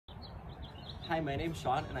Hi, my name's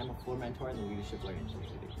Sean, and I'm a floor mentor in the Leadership Learning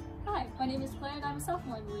Community. Hi, my name is Claire, and I'm a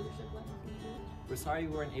sophomore in the Leadership Learning Community. We're sorry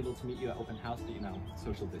we weren't able to meet you at open house, but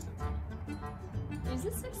social distancing. Is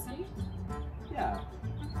this 6th Street? Yeah.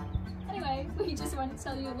 Anyway, we just wanted to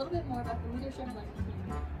tell you a little bit more about the Leadership Learning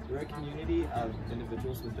Community. We're a community of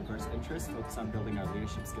individuals with diverse interests focused on building our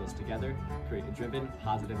leadership skills together, create a driven,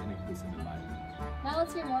 positive, and inclusive environment. Now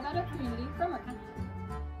let's hear more about our community from our community.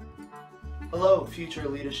 Hello, future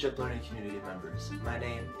Leadership Learning Community members. My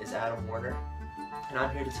name is Adam Warner, and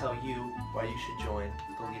I'm here to tell you why you should join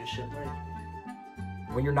the Leadership Learning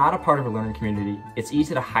Community. When you're not a part of a learning community, it's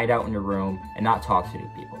easy to hide out in your room and not talk to new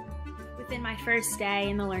people. Within my first day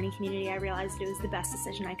in the learning community, I realized it was the best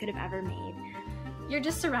decision I could have ever made. You're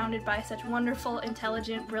just surrounded by such wonderful,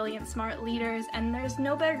 intelligent, brilliant, smart leaders, and there's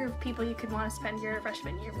no better group of people you could want to spend your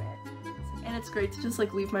freshman year with. And it's great to just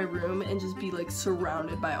leave my room and just be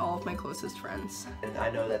surrounded by all of my closest friends. And I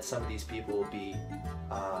know that some of these people will be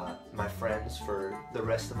my friends for the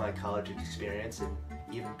rest of my college experience and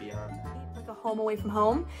even beyond. Like a home away from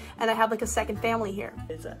home, and I have a second family here.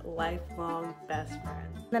 It's a lifelong best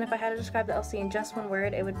friend. Then if I had to describe the LC in just one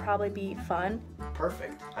word, it would probably be fun.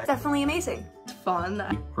 Perfect. Definitely amazing. It's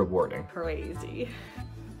fun. Rewarding. Crazy.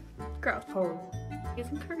 Growth. It's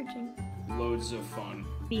encouraging. Loads of fun.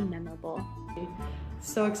 Be memorable.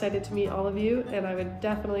 So excited to meet all of you, and I would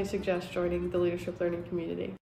definitely suggest joining the Leadership Learning Community.